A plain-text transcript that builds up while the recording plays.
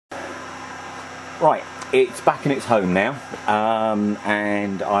Right, it's back in its home now,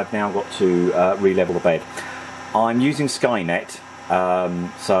 and I've now got to re-level the bed. I'm using Skynet,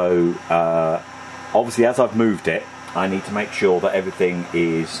 so obviously as I've moved it, I need to make sure that everything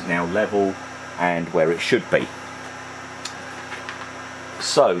is now level and where it should be.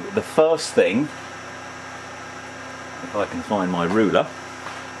 So the first thing, if I can find my ruler,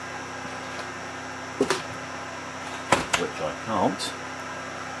 which I can't,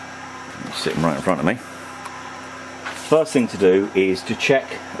 it's sitting right in front of me. First thing to do is to check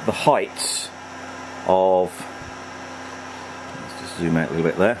the heights of, let's just zoom out a little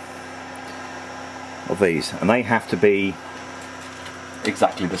bit there, of these, and they have to be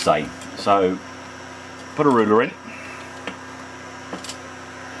exactly the same. So put a ruler in.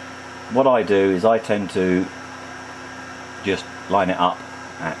 What I do is I tend to just line it up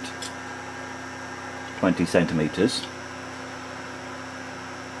at 20 centimeters.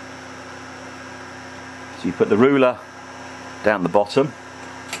 So you put the ruler down the bottom,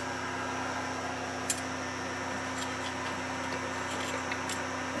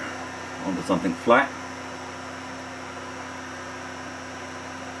 onto something flat,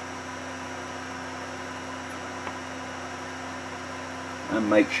 and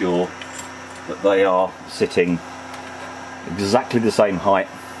make sure that they are sitting exactly the same height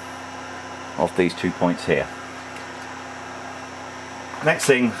of these 2 points here. Next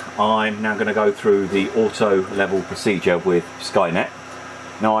thing, I'm now going to go through the auto level procedure with Skynet.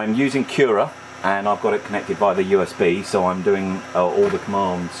 Now I'm using Cura and I've got it connected via the USB, so I'm doing all the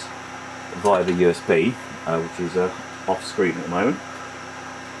commands via the USB, which is off screen at the moment.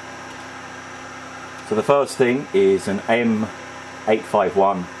 So the first thing is an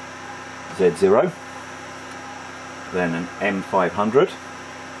M851 Z0, then an M500,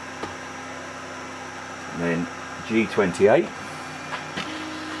 and then G28,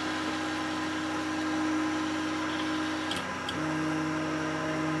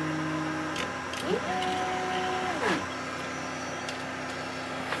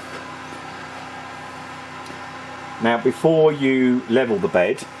 Now before you level the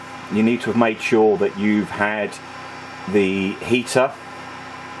bed, you need to have made sure that you've had the heater,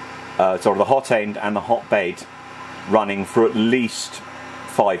 sorry, the hot end and the hot bed running for at least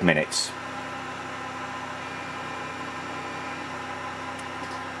 5 minutes.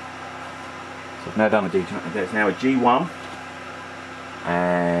 So I've now done a G2, there's now a G1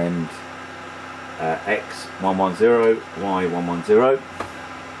 and X110, Y110,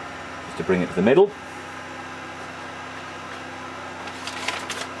 just to bring it to the middle.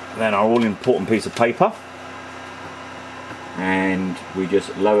 Then our all important piece of paper, and we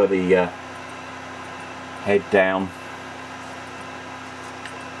just lower the head down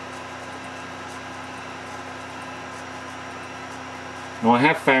now. I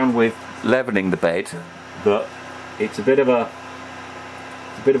have found with leveling the bed that it's a bit of a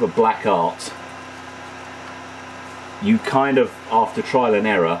black art. You kind of, after trial and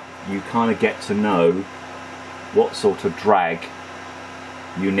error, you kind of get to know what sort of drag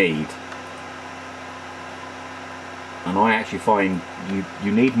you need, and I actually find you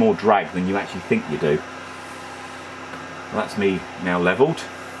need more drag than you actually think you do. That's me now leveled,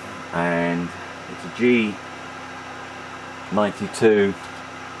 and it's a G92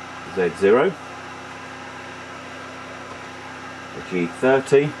 Z0, a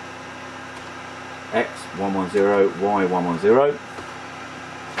G30, X110, Y110,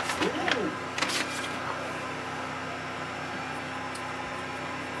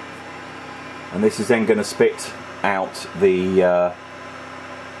 and this is then going to spit out the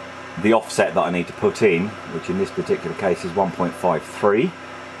offset that I need to put in, which in this particular case is 1.53.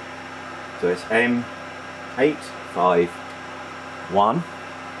 So it's M851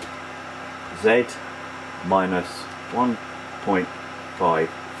 Z minus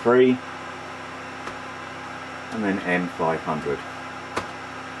 1.53, and then M500.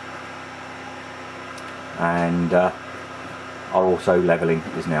 And our auto leveling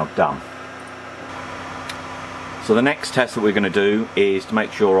is now done. So the next test that we're going to do is to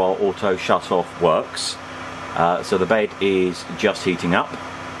make sure our auto shut off works. So the bed is just heating up.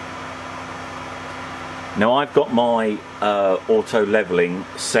 Now I've got my auto leveling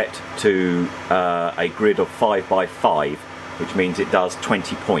set to a grid of 5 by 5, which means it does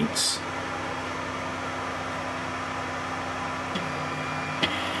 20 points.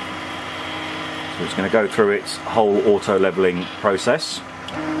 So it's going to go through its whole auto leveling process.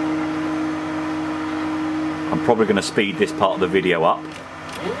 I'm probably going to speed this part of the video up.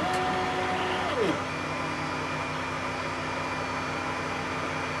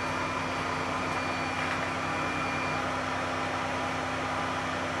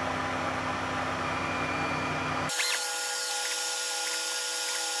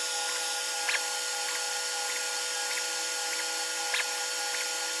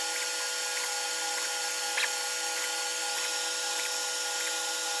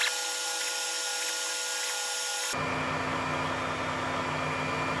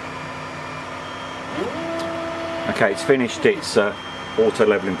 Okay, it's finished its auto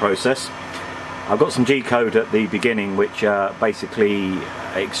leveling process. I've got some G-code at the beginning which basically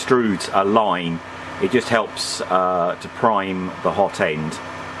extrudes a line. It just helps to prime the hot end.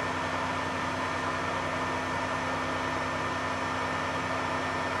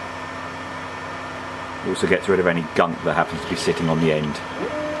 Also gets rid of any gunk that happens to be sitting on the end.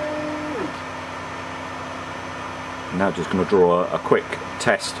 Now just going to draw a quick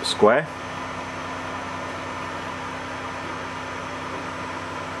test square.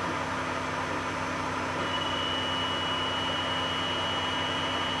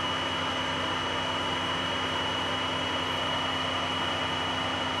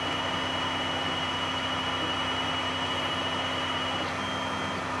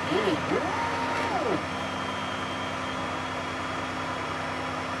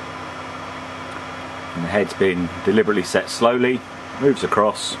 And the head's been deliberately set slowly, moves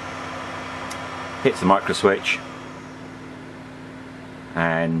across, hits the micro switch,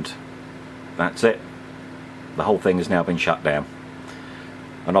 and that's it. The whole thing has now been shut down.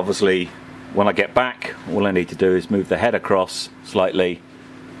 And obviously when I get back, all I need to do is move the head across slightly,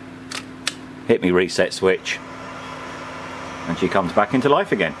 hit me reset switch, and she comes back into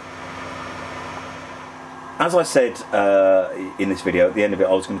life again. As I said in this video, at the end of it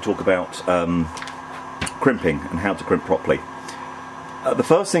I was going to talk about crimping and how to crimp properly. The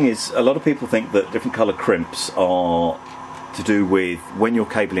first thing is, a lot of people think that different colour crimps are to do with when you're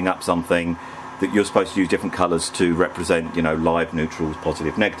cabling up something that you're supposed to use different colours to represent, you know, live, neutrals,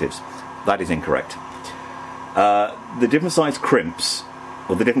 positive, negatives. That is incorrect. The different size crimps,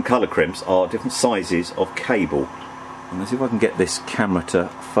 or the different colour crimps, are different sizes of cable. And let's see if I can get this camera to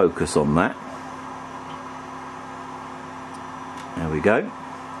focus on that. There we go.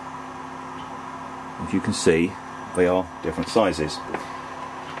 As you can see, they are different sizes.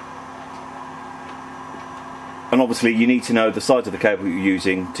 And obviously you need to know the size of the cable you're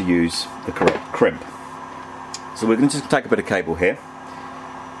using to use the correct crimp. So we're going to just take a bit of cable here.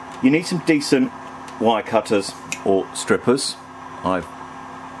 You need some decent wire cutters or strippers. I've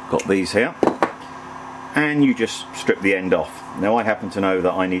got these here. And you just strip the end off. Now I happen to know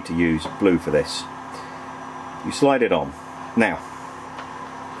that I need to use blue for this. You slide it on. Now,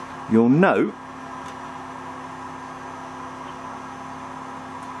 you'll note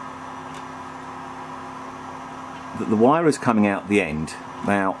that the wire is coming out the end.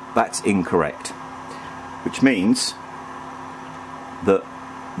 Now that's incorrect, which means that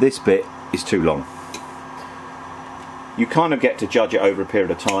this bit is too long. You kind of get to judge it over a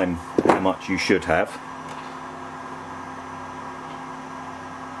period of time how much you should have,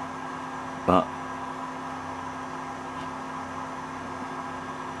 but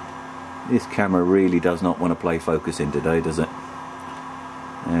this camera really does not want to play focusing today, does it?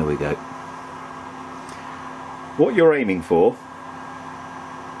 There we go. What you're aiming for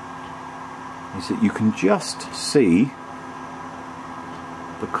is that you can just see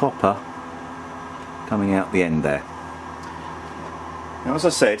the copper coming out the end there. Now, as I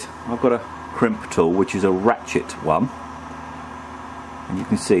said, I've got a crimp tool which is a ratchet one, and you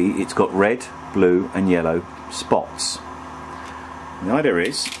can see it's got red, blue and yellow spots. And the idea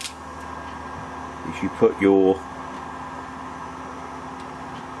is you put your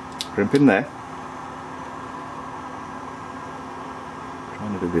crimp in there.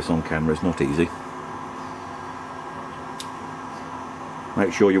 Trying to do this on camera is not easy.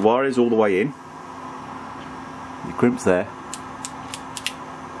 Make sure your wire is all the way in, your crimp's there,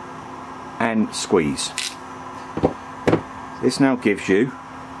 and squeeze. This now gives you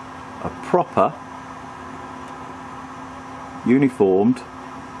a proper uniformed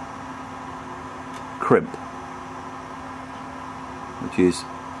crimp, which is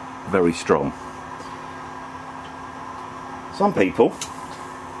very strong. Some people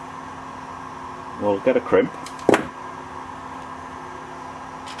will get a crimp,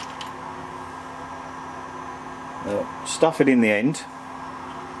 stuff it in the end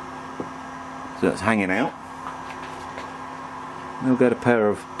so it's hanging out. They'll get a pair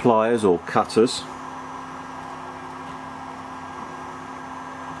of pliers or cutters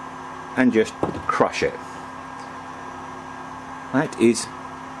and just crush it. That is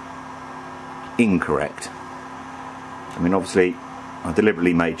incorrect. I mean, obviously I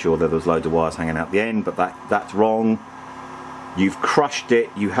deliberately made sure that there was loads of wires hanging out the end, but that's wrong. You've crushed it,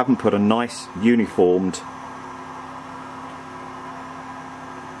 you haven't put a nice uniformed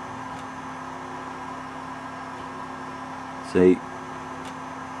see,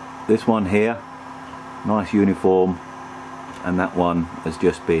 this one here, nice uniform, and that one has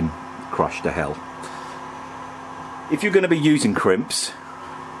just been crushed to hell. If you're going to be using crimps,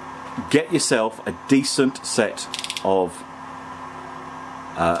 get yourself a decent set of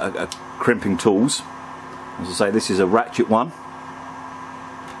crimping tools. As I say, this is a ratchet one.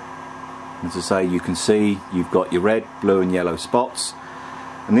 As I say, you can see you've got your red, blue and yellow spots.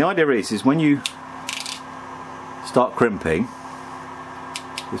 And the idea is when you start crimping,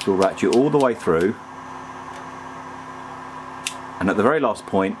 this will ratchet all the way through, and at the very last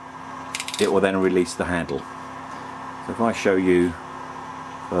point it will then release the handle. So if I show you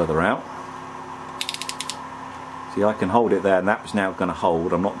further out, see, I can hold it there, and that was now going to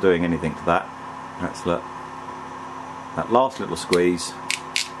hold. I'm not doing anything to that. That's that last little squeeze,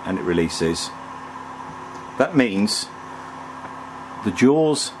 and it releases. That means the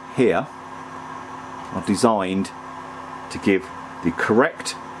jaws here are designed to give the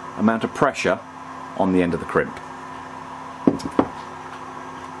correct amount of pressure on the end of the crimp.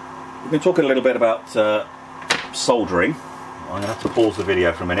 We're going to talk a little bit about soldering. I'm going to have to pause the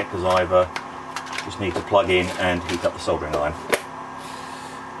video for a minute because I've just need to plug in and heat up the soldering iron.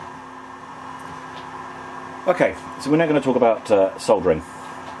 Okay, so we're now going to talk about soldering.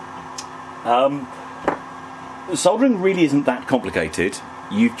 Soldering really isn't that complicated.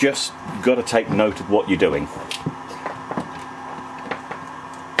 You've just got to take note of what you're doing.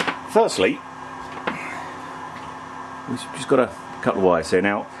 Firstly, we've just got a couple of wires here.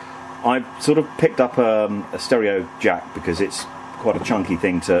 Now, I've sort of picked up a stereo jack because it's quite a chunky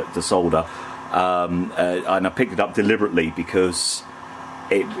thing to solder, and I picked it up deliberately because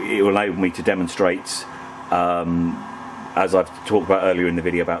it will enable me to demonstrate, as I've talked about earlier in the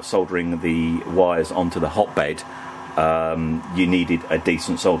video about soldering the wires onto the hotbed. You needed a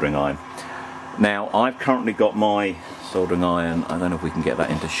decent soldering iron. Now, I've currently got my soldering iron, I don't know if we can get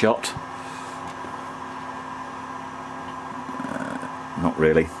that into shot. Not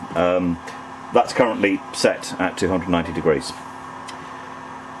really. That's currently set at 290 degrees.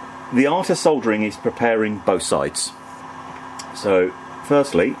 The art of soldering is preparing both sides. So,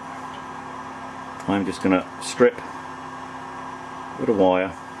 firstly, I'm just going to strip a bit of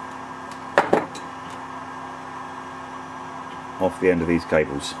wire off the end of these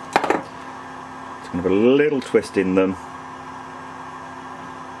cables. It's going to put a little twist in them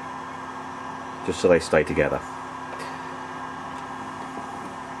just so they stay together.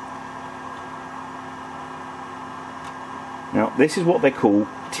 Now, this is what they call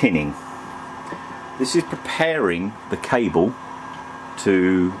tinning. This is preparing the cable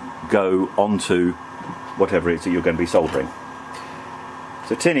to go onto whatever it is that you're going to be soldering.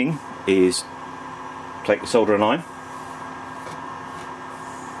 So tinning is take the soldering iron,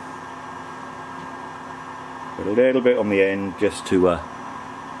 put a little bit on the end just to get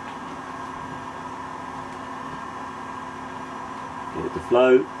it to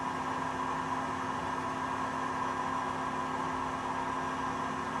flow.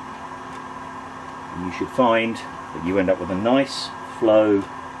 And you should find that you end up with a nice flow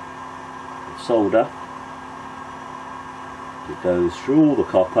of solder that goes through all the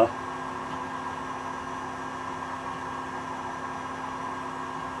copper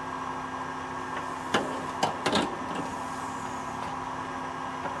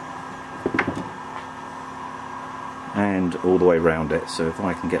and all the way around it. So if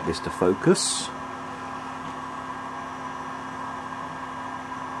I can get this to focus,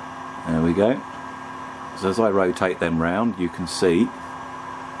 there we go. So as I rotate them round, you can see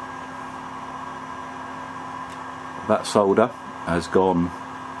that solder has gone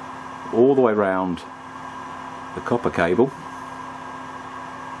all the way round the copper cable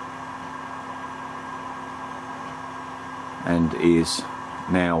and is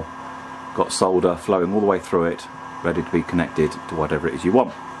now got solder flowing all the way through it, ready to be connected to whatever it is you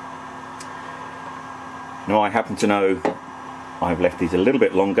want. Now, I happen to know I've left these a little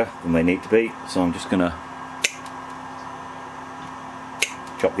bit longer than they need to be, so I'm just going to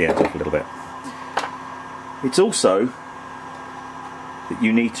chop the ends off a little bit. It's also that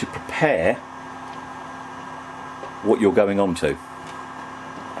you need to prepare what you're going on to.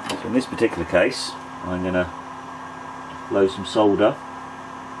 So in this particular case, I'm going to blow some solder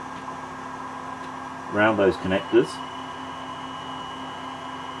around those connectors.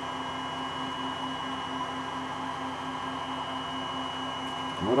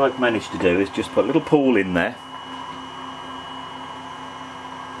 And what I've managed to do is just put a little pool in there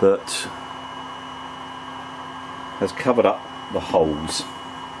that has covered up the holes.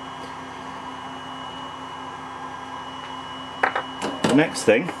 The next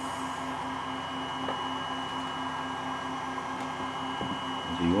thing is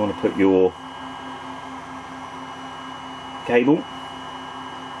you want to put your cable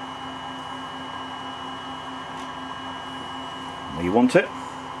where you want it.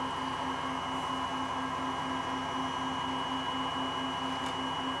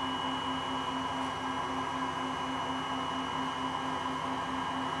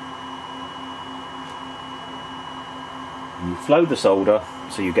 And you flow the solder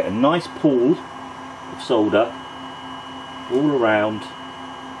so you get a nice pool of solder all around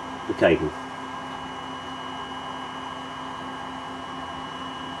the cable.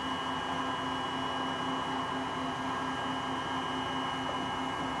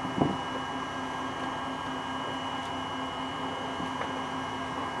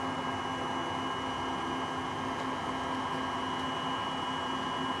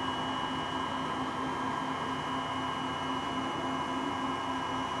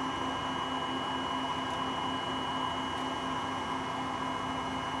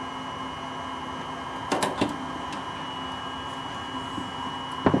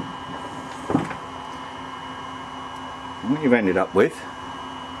 What you've ended up with,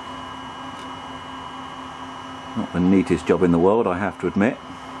 not the neatest job in the world, I have to admit,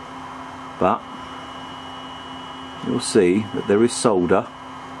 but you'll see that there is solder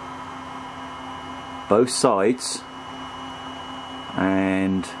both sides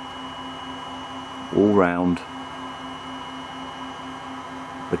and all round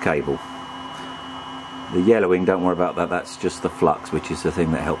the cable. The yellowing, don't worry about that, that's just the flux, which is the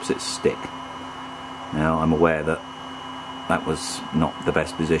thing that helps it stick. Now I'm aware that that was not the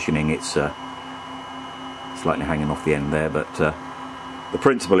best positioning, it's slightly hanging off the end there, but the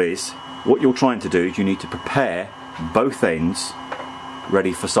principle is, what you're trying to do is you need to prepare both ends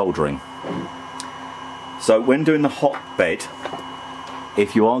ready for soldering. So when doing the hot bed,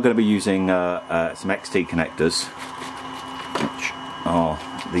 if you are going to be using some XT connectors, which are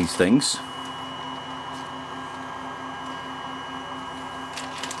these things,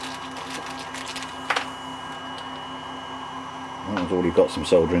 I've already got some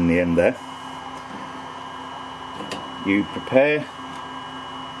solder in the end there. You prepare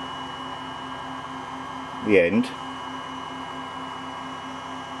the end so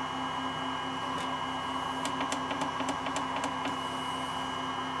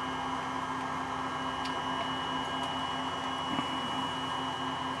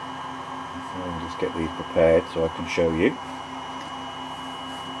I'll just get these prepared so I can show you.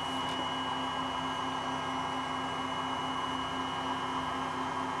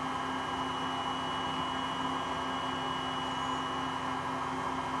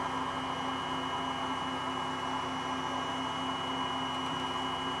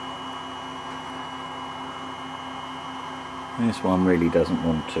 This one really doesn't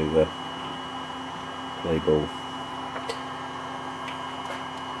want to play ball.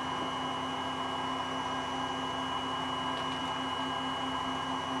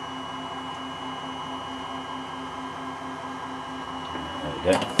 There we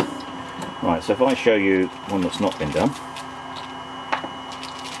go. Right, so if I show you one that's not been done.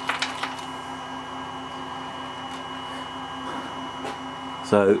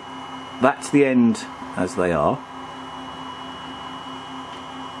 So that's the end as they are.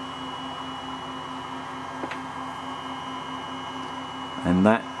 And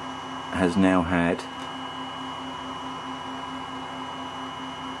that has now had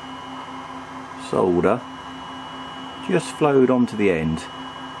solder just flowed onto the end.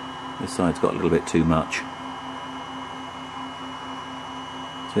 This side's got a little bit too much.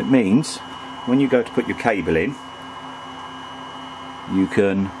 So it means when you go to put your cable in,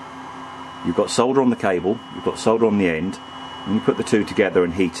 you've got solder on the cable, you've got solder on the end. When you put the two together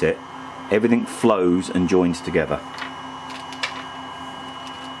and heat it, everything flows and joins together.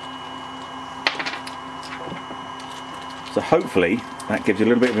 So hopefully that gives you a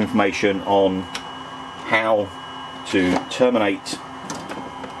little bit of information on how to terminate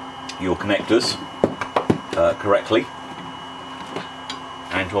your connectors correctly,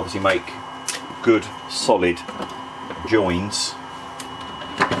 and to obviously make good solid joins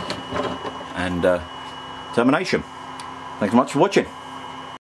and termination. Thanks so much for watching.